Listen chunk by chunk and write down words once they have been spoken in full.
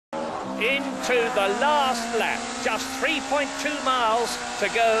into the last lap. Just 3.2 miles to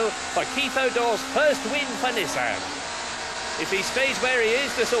go for Keith Ódor's first win for Nissan. If he stays where he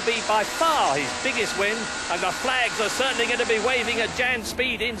is, this will be by far his biggest win, and the flags are certainly going to be waving at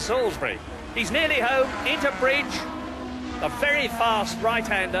Janspeed in Salisbury. He's nearly home, into Bridge, the very fast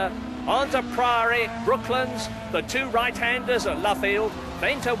right-hander, onto Priory, Brooklands, the two right-handers at Luffield,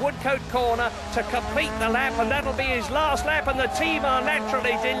 then to Woodcote Corner to complete the lap, and that'll be his last lap, and the team are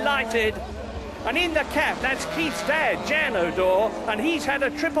naturally delighted. And in the cap, that's Keith's dad, Jan Ódor, and he's had a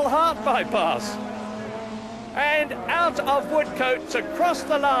triple heart bypass. And out of Woodcote to cross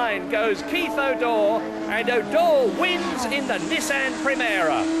the line goes Keith Ódor, and Ódor wins in the Nissan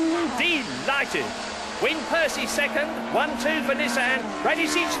Primera. Delighted. Win Percy second, 1-2 for Nissan.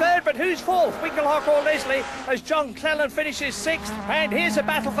 Radisich third, but who's fourth? Winkelhock or Leslie, as John Cleland finishes sixth. And here's a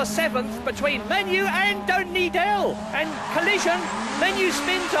battle for seventh between Menu and Tiff Needel. And collision, Menu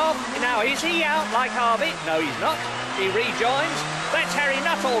spins off. Now, is he out like Harvey? No, he's not. He rejoins. That's Harry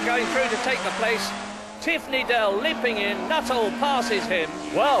Nuttall going through to take the place. Tiff Needel limping in, Nuttall passes him.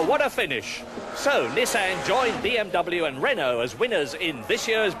 Well, what a finish. So, Nissan joined BMW and Renault as winners in this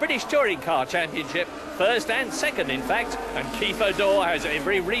year's British Touring Car Championship, first and second, in fact, and Keith Ódor has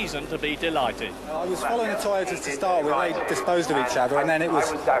every reason to be delighted. I was following the Toyotas to start with. They disposed of each other, and then it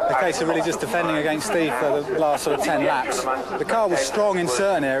was a case of really just defending against Steve for the last sort of 10 laps. The car was strong in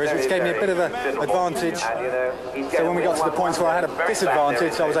certain areas, which gave me a bit of an advantage. So when we got to the points where I had a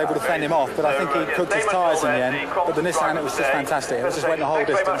disadvantage, I was able to fend him off, but I think he cooked his tyres in the end. But the Nissan, it was just fantastic. It just went the whole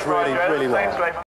distance really, really well.